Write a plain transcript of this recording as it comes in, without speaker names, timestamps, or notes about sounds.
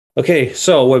Okay,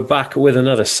 so we're back with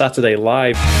another Saturday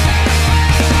Live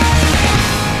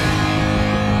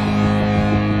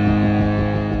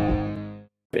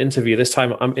interview. This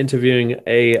time I'm interviewing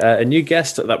a new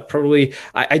guest that probably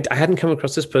I hadn't come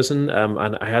across this person,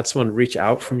 and I had someone reach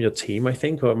out from your team, I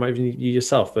think, or it might be you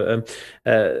yourself. But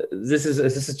this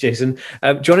is Jason. Do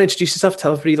you want to introduce yourself?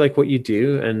 Tell everybody like what you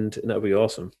do, and that'll be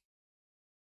awesome.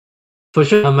 For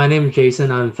sure. My name is Jason.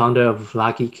 I'm founder of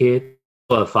Lucky Kid,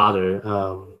 a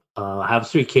father. I have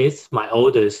three kids. My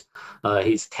oldest,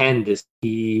 he's 10.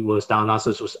 He was diagnosed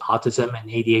with autism and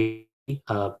ADHD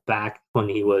back when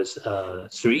he was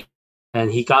 3.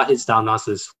 And he got his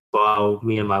diagnosis while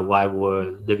me and my wife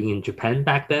were living in Japan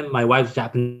back then. My wife's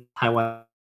Japanese, Taiwan.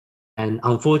 And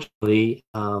unfortunately,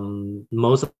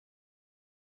 most of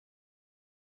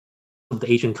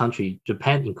the Asian country,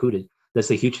 Japan included, there's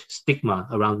a huge stigma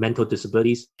around mental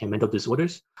disabilities and mental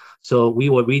disorders. So we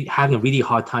were having a really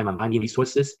hard time on finding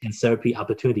resources and therapy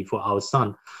opportunity for our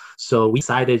son. So we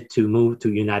decided to move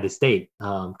to United States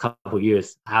a couple of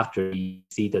years after we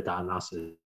see the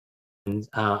diagnosis. And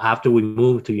after we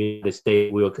moved to United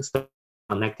States, we were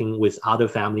connecting with other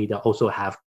family that also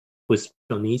have with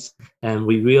special needs, and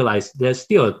we realized there's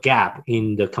still a gap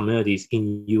in the communities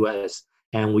in US,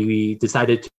 and we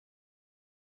decided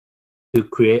to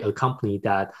create a company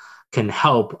that can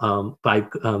help by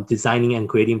designing and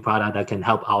creating product that can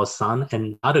help our son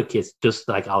and other kids just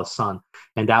like our son.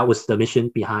 And that was the mission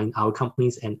behind our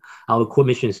companies. And our core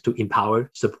mission is to empower,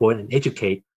 support, and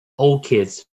educate all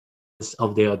kids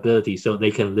of their ability so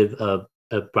they can live a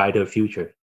brighter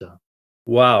future. So.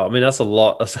 Wow, I mean that's a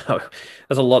lot. That's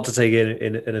a lot to take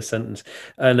in a sentence,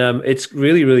 and it's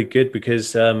really really good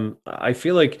because I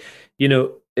feel like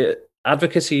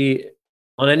advocacy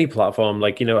on any platform,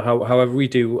 like however we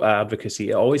do advocacy,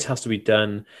 it always has to be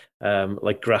done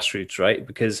like grassroots, right?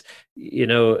 Because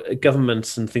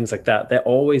governments and things like that, they're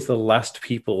always the last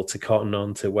people to cotton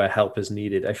on to where help is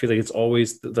needed. I feel like it's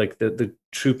always like the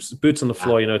troops, boots on the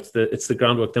floor. It's the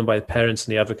groundwork done by the parents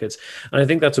and the advocates, and I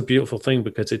think that's a beautiful thing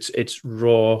because it's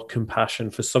raw compassion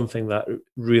for something that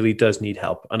really does need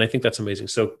help, and I think that's amazing.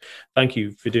 So thank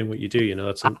you for doing what you do.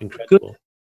 That's Good incredible.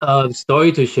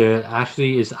 story to share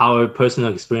actually is our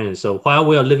personal experience. So while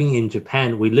we are living in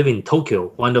Japan, we live in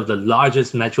Tokyo, one of the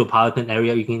largest metropolitan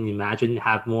area you can imagine,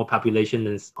 have more population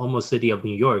than almost city of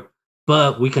New York.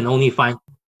 But we can only find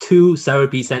 2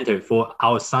 therapy centers for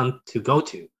our son to go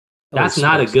to. Oh, That's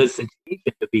not a smokes. good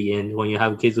situation to be in when you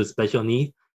have kids with special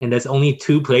needs. And there's only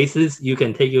 2 places you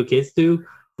can take your kids to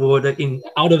for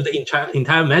out of the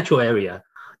entire metro area.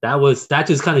 That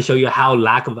just kind of show you how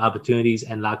lack of opportunities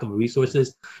and lack of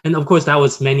resources. And of course, that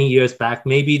was many years back.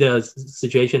 Maybe the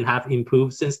situation have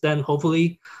improved since then,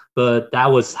 hopefully. But that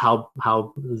was how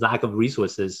lack of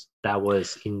resources that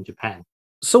was in Japan.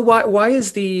 So why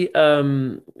is the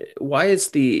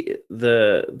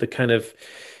kind of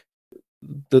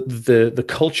the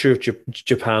culture of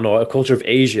Japan or a culture of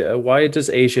Asia, why does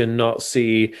Asia not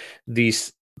see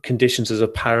these conditions as a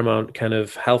paramount kind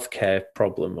of healthcare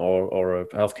problem or a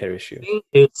healthcare issue?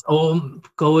 It's all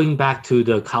going back to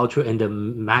the culture and the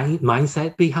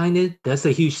mindset behind it. There's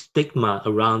a huge stigma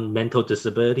around mental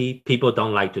disability. People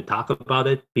don't like to talk about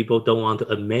it. People don't want to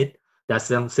admit that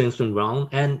something's wrong.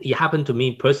 And it happened to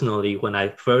me personally when I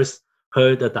first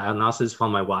heard the diagnosis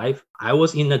from my wife. I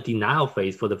was in a denial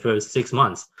phase for the first 6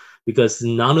 months because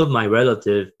none of my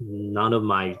relatives, none of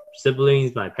my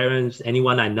siblings, my parents,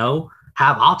 anyone I know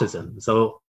have autism.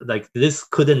 So like this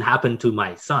couldn't happen to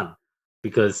my son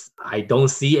because I don't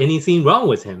see anything wrong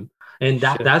with him. And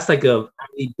Sure. that's like a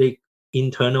really big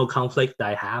internal conflict that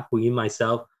I have within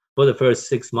myself for the first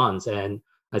 6 months. And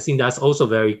I think that's also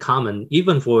very common,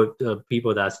 even for the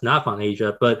people that's not from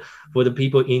Asia, but for the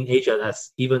people in Asia,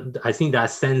 that's even, I think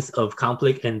that sense of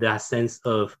conflict and that sense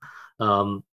of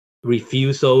um,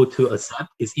 refusal to accept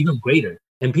is even greater.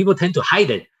 And people tend to hide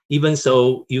it, even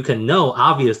so you can know,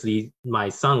 obviously, my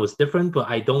son was different, but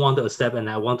I don't want to accept and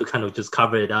I want to kind of just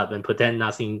cover it up and pretend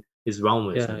nothing is wrong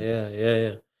with Yeah, him. yeah, yeah,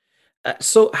 yeah.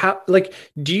 So how like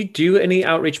do you do any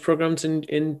outreach programs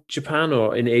in Japan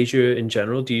or in Asia in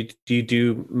general? Do you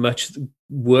do much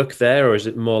work there, or is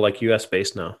it more like US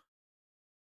based now?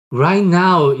 Right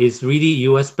now, it's really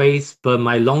US based, but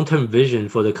my long term vision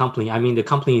for the company, I mean, the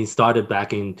company started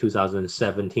back in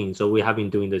 2017. So we have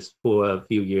been doing this for a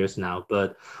few years now,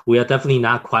 but we are definitely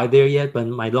not quite there yet. But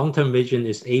my long term vision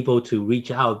is able to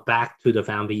reach out back to the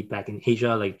family back in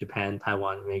Asia, like Japan,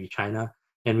 Taiwan, maybe China,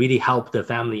 and really help the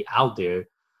family out there.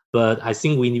 But I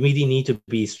think we really need to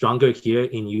be stronger here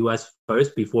in US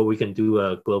first before we can do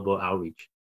a global outreach.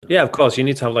 Yeah, of course. You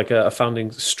need to have like a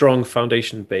founding, strong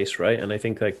foundation base, right? And I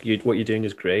think like what you're doing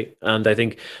is great, and I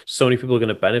think so many people are going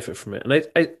to benefit from it. And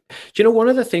do you know, one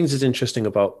of the things that's interesting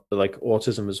about like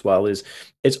autism as well is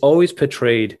it's always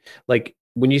portrayed like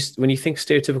when you think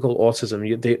stereotypical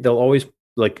autism, they'll always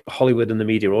like Hollywood and the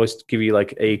media will always give you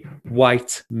like a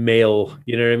white male,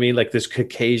 you know what I mean? Like this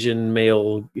Caucasian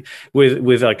male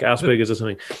with like Asperger's or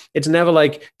something. It's never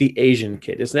like the Asian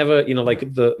kid. It's never, you know, like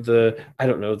the I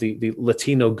don't know, the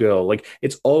Latino girl. Like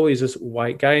it's always this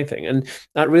white guy thing. And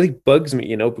that really bugs me,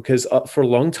 you know, because for a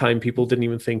long time people didn't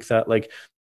even think that like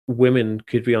women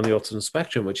could be on the autism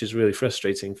spectrum, which is really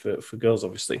frustrating for girls,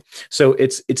 obviously. So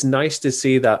it's nice to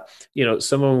see that, you know,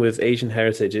 someone with Asian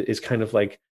heritage is kind of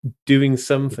like doing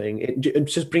something,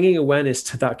 just bringing awareness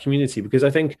to that community, because I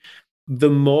think the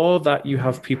more that you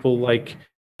have people like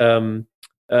um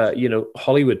you know,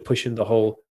 Hollywood pushing the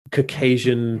whole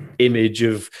Caucasian image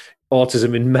of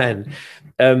autism in men,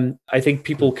 I think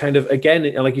people kind of,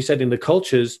 again, like you said, in the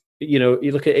cultures, you know,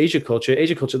 you look at Asia culture,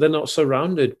 they're not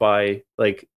surrounded by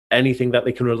like anything that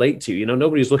they can relate to. You know,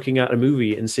 nobody's looking at a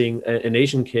movie and seeing an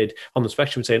Asian kid on the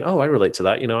spectrum saying, "Oh, I relate to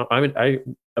that." You know, I'm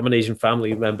an Asian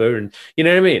family member, and you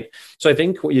know what I mean. So I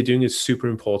think what you're doing is super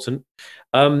important.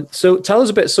 So tell us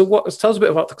a bit. Tell us a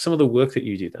bit about some of the work that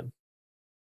you do then.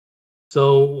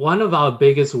 So one of our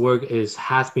biggest work is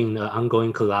has been an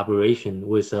ongoing collaboration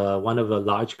with one of a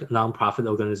large nonprofit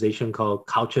organization called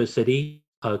Culture City.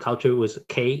 Culture was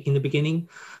K in the beginning.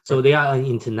 So they are an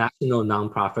international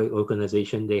nonprofit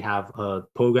organization. They have a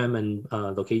program and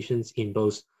locations in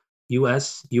both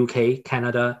US, UK,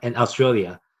 Canada, and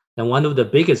Australia. And one of the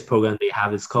biggest programs they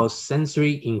have is called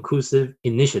Sensory Inclusive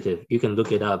Initiative. You can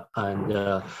look it up. And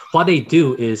what they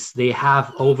do is they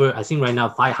have over, I think right now,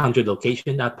 500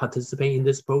 locations that participate in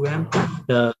this program.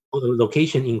 The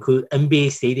location include NBA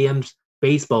stadiums,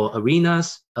 baseball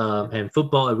arenas, and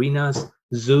football arenas,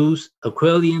 zoos,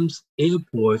 aquariums,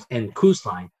 airports, and cruise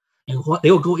line. And what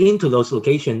they will go into those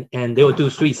locations and they will do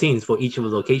three things for each of the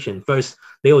location. First,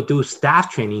 they will do staff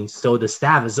training, so the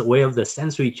staff is aware of the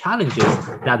sensory challenges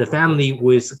that the family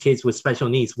with kids with special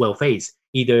needs will face,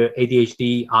 either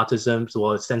ADHD, autism,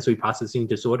 or sensory processing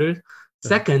disorders.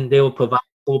 Second, they will provide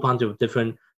a whole bunch of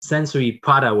different sensory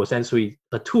product or sensory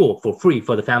tool for free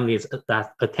for the families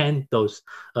that attend those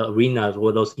arenas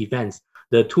or those events.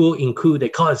 The tool include, they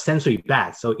call it sensory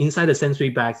bags. So inside the sensory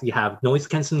bags, you have noise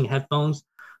canceling headphones,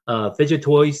 fidget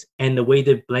toys, and the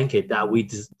weighted blanket that we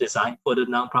designed for the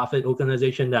nonprofit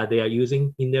organization that they are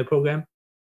using in their program.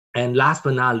 And last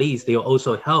but not least, they will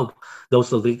also help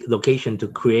those locations to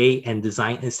create and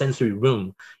design a sensory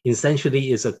room.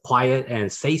 Essentially, it's a quiet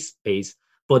and safe space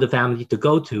for the family to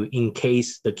go to in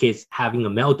case the kids having a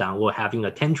meltdown or having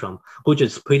a tantrum, which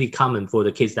is pretty common for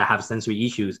the kids that have sensory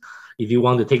issues. If you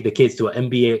want to take the kids to an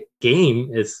NBA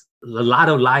game, it's a lot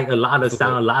of light, a lot of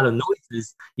sound, a lot of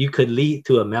noises. You could lead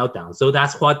to a meltdown. So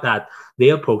that's what that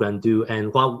their program do,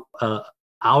 and what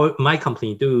my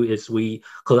company do is we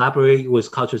collaborate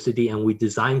with Culture City and we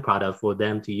design product for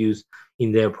them to use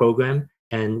in their program.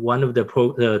 And one of the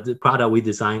product we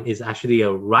design is actually a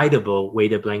writable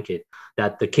weighted blanket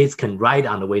that the kids can write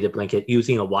on the weighted blanket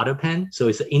using a water pen. So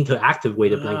it's an interactive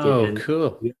weighted blanket, Oh, and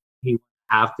cool. we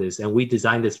have this. And we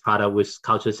designed this product with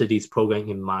Culture City's program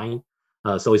in mind.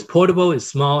 So it's portable, it's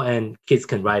small, and kids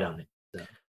can write on it. So.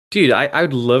 Dude, I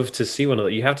would love to see one of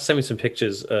that. You have to send me some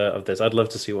pictures of this. I'd love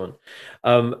to see one.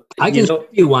 I You can know, ship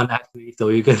you one actually, so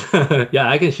you can. Yeah,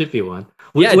 I can ship you one.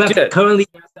 yeah, We do have it. currently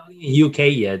not selling in UK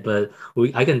yet, but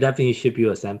I can definitely ship you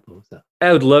a sample. So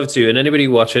I would love to. And anybody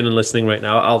watching and listening right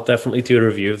now, I'll definitely do a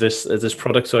review of this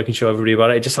product so I can show everybody about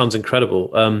it. It just sounds incredible.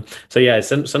 So yeah,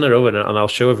 send it over and I'll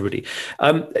show everybody.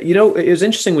 You know, it was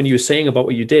interesting when you were saying about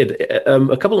what you did.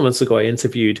 A couple of months ago, I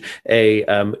interviewed a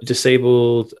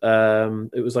disabled.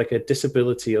 It was like a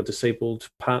disability or disabled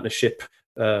partnership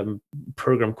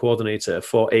program coordinator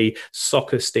for a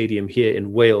soccer stadium here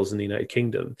in Wales in the United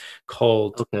Kingdom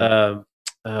called okay,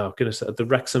 oh goodness, the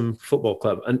Wrexham Football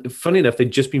Club. And funny enough,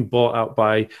 they'd just been bought out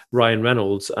by Ryan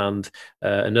Reynolds and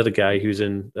another guy who's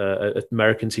in an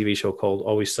American TV show called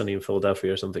Always Sunny in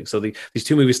Philadelphia or something. So these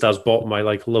two movie stars bought my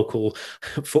like local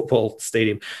football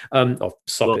stadium, or well,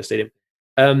 soccer stadium.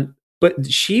 But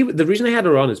the reason I had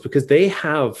her on is because they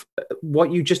have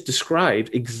what you just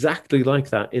described exactly like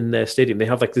that in their stadium. They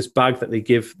have like this bag that they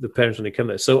give the parents when they come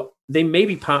there. So they may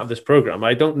be part of this program.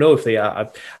 I don't know if they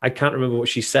are. I can't remember what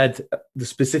she said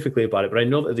specifically about it, but I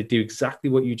know that they do exactly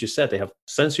what you just said. They have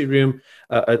sensory room,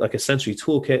 like a sensory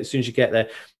toolkit as soon as you get there,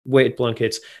 weighted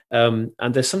blankets, and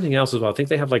there's something else as well. I think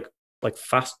they have like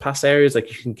fast pass areas,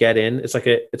 like you can get in. It's like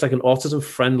an autism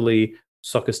friendly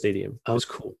soccer stadium. uh, It's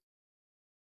cool.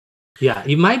 Yeah,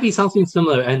 it might be something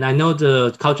similar. And I know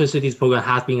the Culture Cities program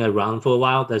has been around for a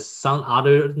while. There's some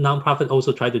other nonprofit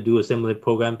also try to do a similar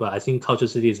program, but I think Culture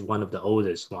City is one of the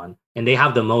oldest one, and they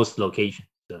have the most locations.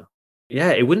 So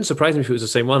Yeah, it wouldn't surprise me if it was the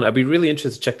same one. I'd be really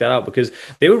interested to check that out because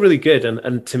they were really good.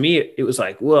 And to me, it was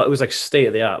like, well, it was like state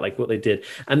of the art, like what they did.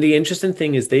 And the interesting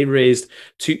thing is they raised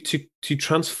to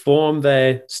transform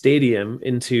their stadium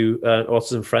into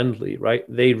autism friendly, right?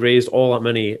 They raised all that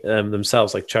money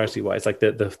themselves, like charity wise, like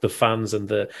the fans and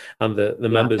the yeah,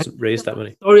 members and raised that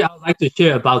money. story I would like to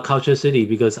share about Culture City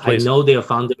because I Please. know their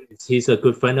founder. He's a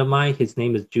good friend of mine. His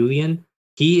name is Julian.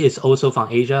 He is also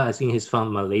from Asia. I think he's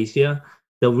from Malaysia.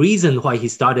 The reason why he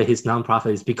started his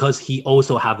nonprofit is because he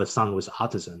also have a son with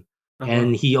autism, Oh,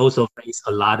 and wow. he also faced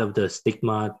a lot of the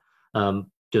stigma,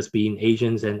 just being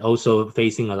Asians, and also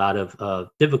facing a lot of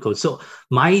difficult. So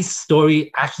my story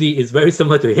actually is very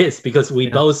similar to his because we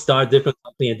Yeah. both start different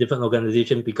company and different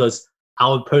organization because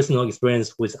our personal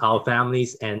experience with our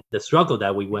families and the struggle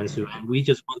that we went through, and we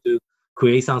just want to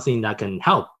create something that can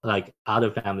help like other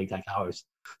families like ours.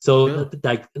 So Yeah.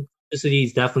 like city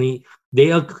is definitely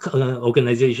their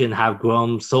organization have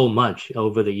grown so much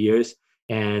over the years,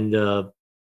 and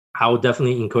I would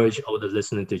definitely encourage all the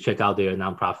listeners to check out their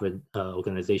nonprofit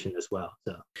organization as well.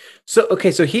 So So,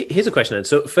 okay, so here's a question then.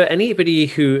 So, for anybody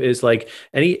who is like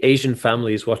any Asian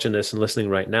families watching this and listening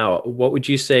right now, what would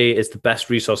you say is the best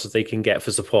resources they can get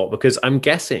for support? Because I'm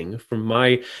guessing from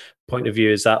my point of view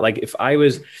is that like if I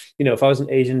was, if I was an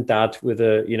Asian dad with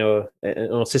an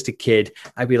autistic kid,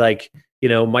 I'd be like,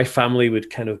 my family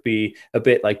would kind of be a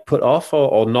bit like put off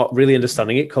or not really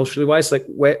understanding it culturally wise. Like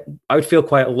where I would feel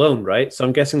quite alone, right? So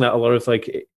I'm guessing that a lot of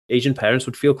like Asian parents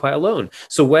would feel quite alone.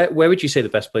 So where would you say the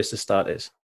best place to start is?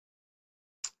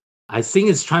 I think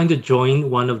it's trying to join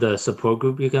one of the support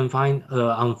group you can find.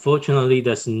 Unfortunately,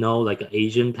 there's no like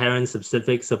Asian parent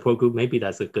specific support group. Maybe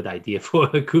that's a good idea for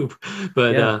a group,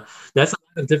 but Yeah. there's a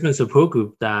lot of different support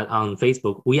group that on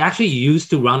Facebook. We actually used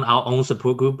to run our own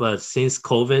support group, but since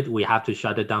COVID, we have to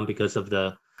shut it down because of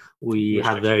we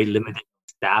have very Restrictions. limited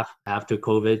staff after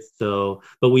COVID. So,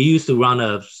 but we used to run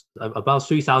about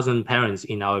 3,000 parents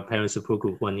in our parent support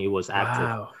group when it was active.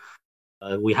 Wow.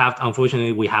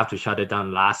 Unfortunately we have to shut it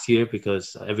down last year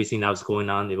because everything that was going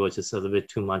on, it was just a little bit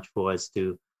too much for us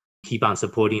to keep on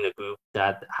supporting the group.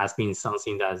 That has been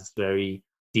something that's very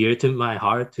dear to my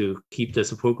heart to keep the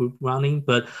support group running.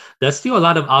 But there's still a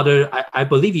lot of other. I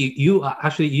believe you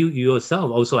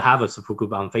yourself also have a support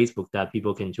group on Facebook that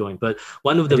people can join. But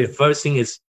one of I the do. first thing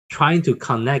is trying to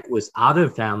connect with other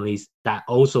families that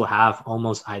also have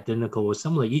almost identical or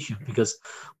similar issues because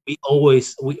we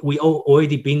all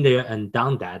already been there and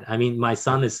done that. I mean, my Yeah.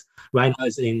 son is right now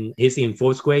he's in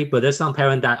fourth grade, but there's some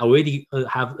parents that already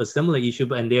have a similar issue,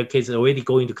 but and their kids are already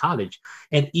going to college.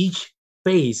 And each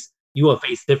phase you will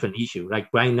face different issue. Like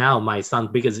right now, my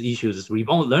son's biggest issue is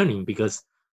remote learning because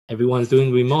everyone's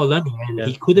doing remote learning, and Yeah.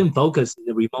 he couldn't focus in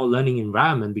the remote learning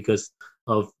environment because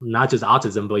of not just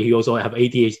autism, but he also have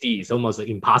ADHD. It's almost like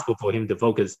impossible for him to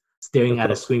focus staring Of at a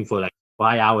course. screen for like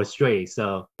 5 hours straight.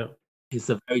 So Yeah. it's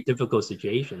a very difficult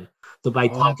situation. So by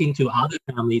Oh, talking to other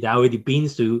family that already been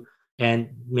through and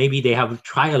maybe they have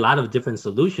tried a lot of different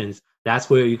solutions, that's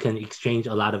where you can exchange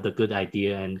a lot of the good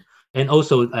idea and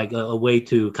also like a way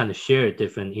to kind of share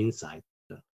different insights.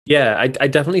 So, yeah. I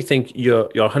definitely think you're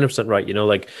 100% right.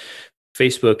 Like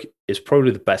Facebook is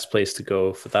probably the best place to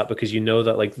go for that because you know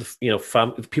that like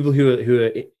people who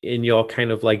are in your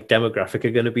kind of like demographic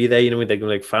are going to be there. They're going to be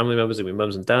like family members and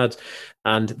mums and dads,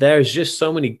 and there's just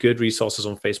so many good resources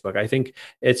on Facebook. I think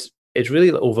it's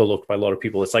really overlooked by a lot of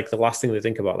people. It's like the last thing they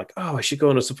think about, like, oh, I should go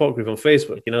on a support group on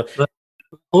Facebook. but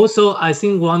also, I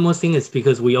think one more thing is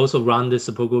because we also run this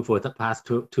support group for the past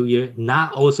two years.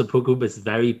 Not all support group is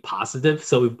very positive,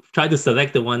 so we try to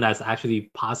select the one that's actually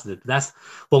positive. That's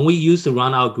when we used to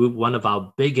run our group. One of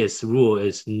our biggest rule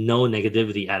is no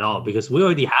negativity at all because we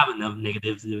already have enough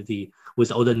negativity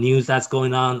with all the news that's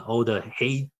going on, all the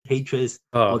hatreds,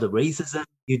 all Oh, the racism.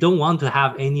 You don't want to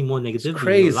have any more it's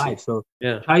negativity in your life, crazy. so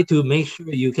Yeah. try to make sure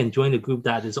you can join a group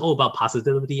that is all about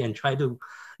positivity and try to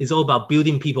it's all about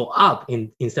building people up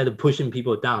instead of pushing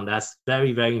people down. That's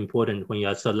very, very important when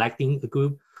you're selecting a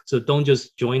group. So don't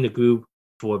just join the group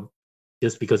for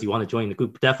just because you want to join the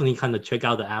group. Definitely kind of check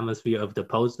out the atmosphere of the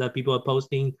posts that people are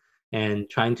posting and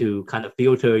trying to kind of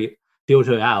filter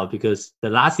out because the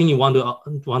last thing you want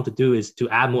to do is to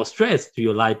add more stress to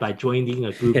your life by joining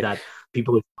a group that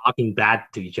people are talking bad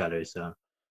to each other. So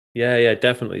Yeah, yeah,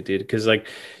 definitely, dude. Because like,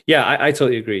 yeah, I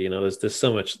totally agree. There's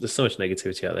so much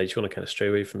negativity out there. You just want to kind of stray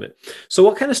away from it. So,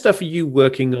 what kind of stuff are you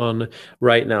working on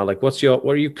right now? Like, what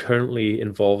are you currently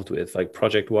involved with, like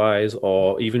project wise,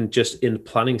 or even just in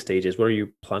planning stages? What are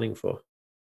you planning for?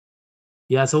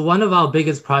 Yeah, so one of our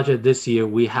biggest project this year,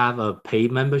 we have a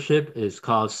paid membership. It's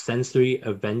called Sensory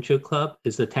Adventure Club.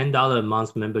 It's a $10 a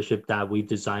month membership that we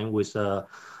designed with a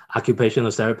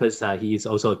occupational therapist. He is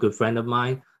also a good friend of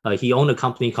mine. He owned a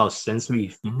company called Sensory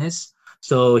Fitness.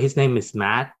 So his name is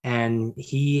Matt, and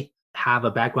he have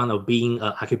a background of being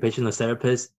an occupational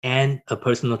therapist and a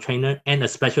personal trainer and a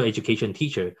special education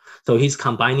teacher. So he's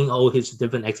combining all his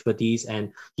different expertise,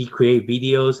 and he create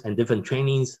videos and different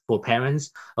trainings for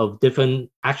parents of different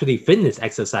actually fitness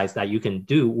exercise that you can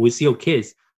do with your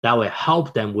kids that will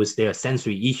help them with their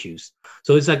sensory issues.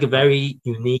 So it's like a Wow. very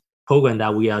unique program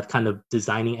that we are kind of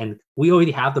designing, and we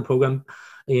already have the program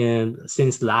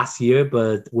since last year,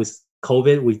 but with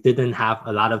COVID, we didn't have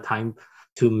a lot of time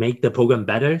to make the program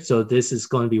better. So this is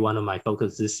going to be one of my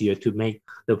focus this year to make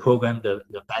the program the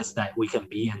best that we can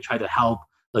be and try to help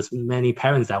as many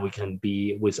parents that we can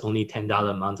be with only $10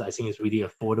 a month. I think it's really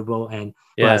affordable. And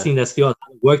but I Yeah, think there's still a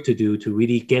lot of work to do to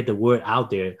really get the word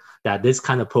out there that this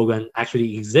kind of program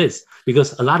actually exists,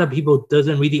 because a lot of people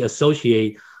doesn't really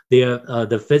associate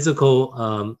the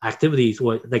physical activities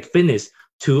or like fitness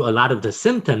to a lot of the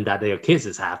symptom that their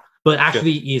kids have, but sure.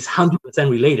 actually is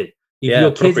 100% related. If Yeah,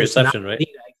 your kids is not proprioception, right?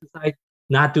 getting the exercise,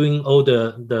 not doing all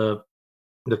the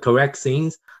correct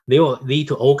things, they will lead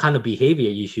to all kind of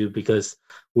behavior issue, because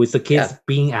with the kids Yeah,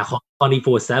 being at home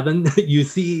 24/7, you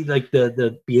see like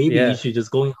the behavior yeah. issue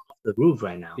just going off the roof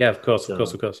right now. Yeah, of course, of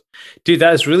course, So of course. Dude,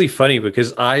 that is really funny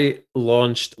because I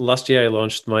launched last year, I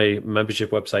launched my membership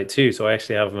website too. So I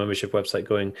actually have a membership website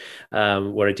going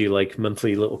where I do like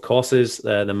monthly little courses,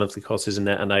 the monthly courses in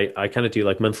there. And I kind of do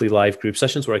like monthly live group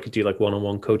sessions where I could do like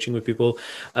one-on-one coaching with people.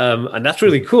 And that's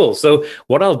really cool. So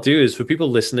what I'll do is for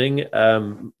people listening,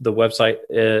 the website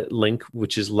link,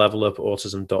 which is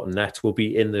levelupautism.net, will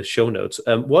be in the show notes.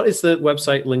 What is the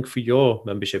website link for your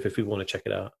membership if people want to check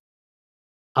it out?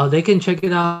 they can check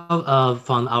it out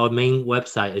from our main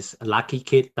website. It's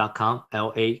luckykid.com,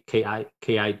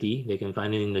 LAKIKID. They can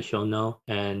find it in the show note,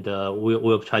 and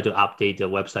we'll try to update the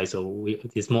website so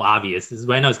it's more obvious.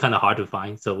 Right now, it's kind of hard to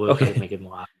find, so we'll try to Okay. make it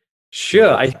more obvious on the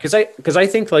Sure, I website. because I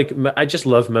think like I just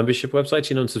love membership websites,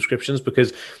 and subscriptions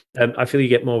because I feel you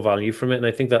get more value from it, and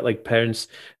I think that like parents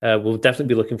will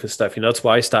definitely be looking for stuff. That's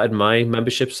why I started my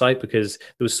membership site because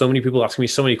there was so many people asking me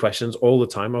so many questions all the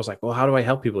time. I was like, well, how do I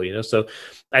help people? So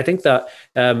I think that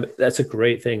that's a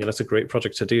great thing, and that's a great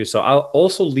project to do. So I'll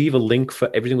also leave a link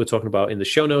for everything we're talking about in the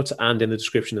show notes and in the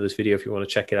description of this video if you want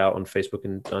to check it out on Facebook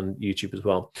and on YouTube as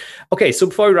well. Okay, so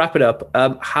before we wrap it up,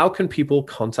 how can people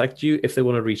contact you if they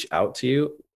want to reach out to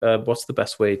you? What's the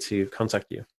best way to contact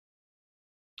you?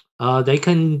 They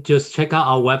can just check out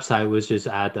our website, which is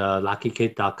at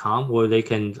luckykid.com, or they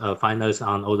can find us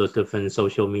on all those different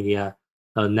social media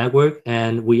network.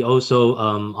 And we also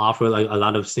offer like a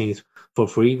lot of things for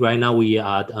free. Right now, we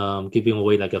are giving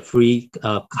away like a free.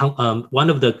 One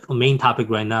of the main topic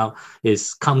right now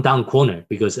is countdown corner,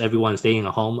 because everyone's staying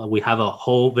at home. We have a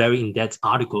whole very in-depth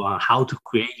article on how to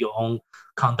create your own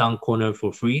countdown corner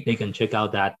for free. They can check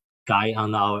out that guide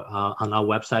on our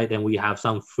website, and we have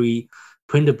some free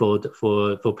printable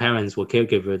for parents or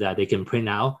caregiver that they can print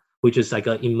out, which is like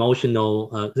an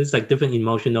emotional, this like different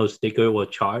emotional sticker or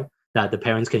chart that the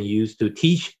parents can use to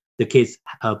teach the kids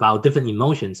about different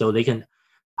emotions, so they can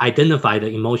identify the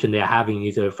emotion they're having,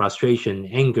 either frustration,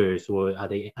 anger, or are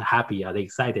they happy, are they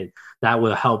excited. That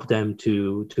will help them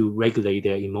to regulate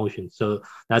their emotions. So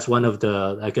that's one of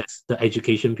the, I guess, the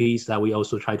education piece that we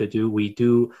also try to do. We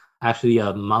do actually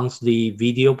a monthly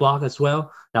video blog as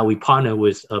well that we partner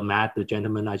with Matt, the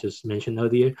gentleman I just mentioned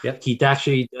earlier. Yep. He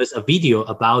actually does a video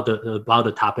about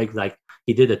the topic. Like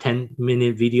he did a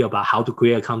 10-minute video about how to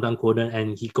create a countdown corner,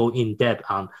 and he go in depth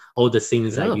on all the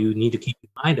things that Oh, you need to keep in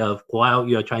mind of while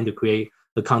you are trying to create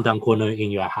a countdown corner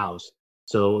in your house.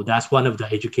 So that's one of the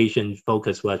education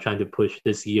focus we're trying to push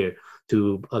this year,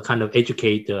 to kind of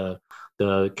educate the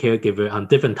caregiver on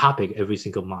different topic every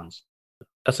single month.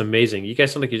 that's amazing. You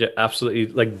guys sound like you're absolutely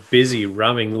like busy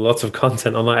ramming lots of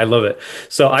content on that. I love it.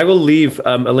 So I will leave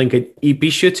a link. Be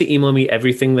sure to email me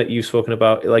everything that you've spoken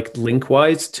about, like link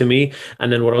wise to me.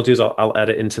 And then what I'll do is I'll add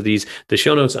it into the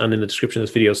show notes and in the description of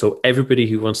this video. So everybody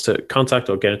who wants to contact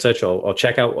or get in touch or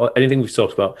check out anything we've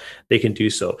talked about, they can do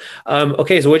so.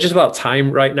 Okay, so we're just about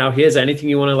time right now. Here's anything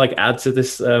you want to like add to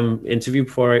this interview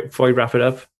before I wrap it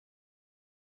up?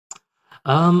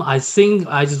 I think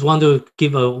I just want to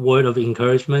give a word of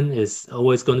encouragement. It's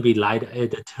always going to be light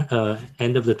at the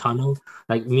end of the tunnel.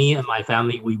 Like me and my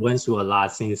family, we went through a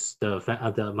lot since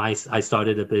I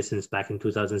started the business back in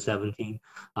 2017.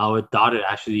 Our daughter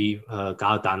actually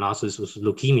got diagnosis with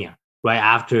leukemia right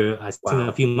after, I think, a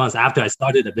Wow. few months after I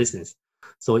started the business.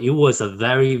 So it was a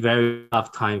very, very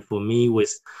tough time for me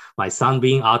with my son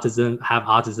being have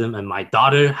autism, and my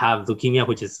daughter have leukemia,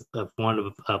 which is a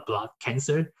form of blood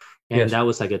cancer, and Yes. that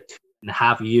was like a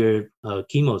 2.5 year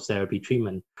chemotherapy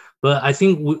treatment. But I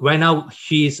think right now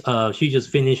she just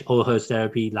finished all her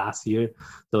therapy last year,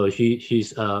 so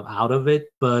she's out of it.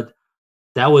 But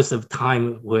that was a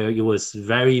time where it was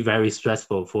very, very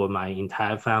stressful for my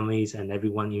entire families and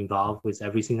everyone involved with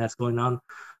everything that's going on.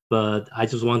 But I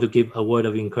just want to give a word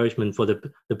of encouragement for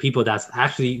the people that's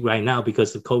actually right now,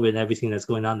 because of COVID and everything that's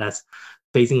going on, that's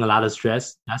facing a lot of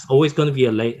stress. That's always going to be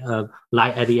a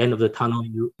light at the end of the tunnel.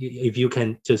 If you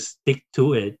can just stick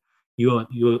to it,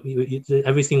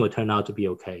 everything will turn out to be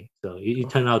okay. So it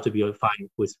turned out to be fine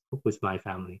with my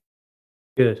family.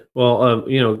 Good. Well,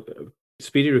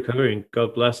 speedy recovery and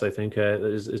God bless, I think,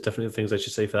 is definitely the things I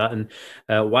should say for that. And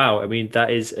wow, I mean,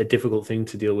 that is a difficult thing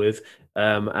to deal with.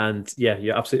 And yeah,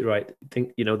 you're absolutely right. I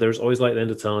think, there's always light at the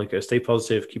end of the tunnel. You gotta stay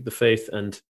positive, keep the faith,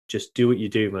 and just do what you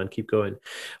do, man. Keep going.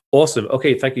 Awesome.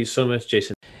 Okay, thank you so much,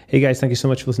 Jason. Hey guys, thank you so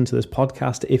much for listening to this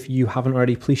podcast. If you haven't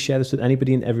already, please share this with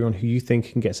anybody and everyone who you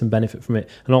think can get some benefit from it.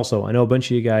 And also, I know a bunch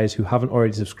of you guys who haven't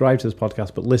already subscribed to this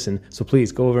podcast, but listen, so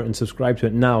please go over and subscribe to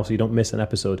it now so you don't miss an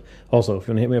episode. Also, if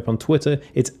you want to hit me up on Twitter,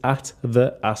 it's at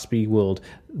the Aspie World,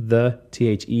 the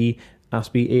THE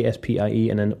Aspie, ASPIE,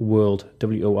 and then World,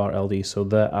 WORLD. So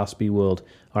the Aspie World.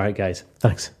 All right, guys,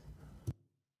 thanks.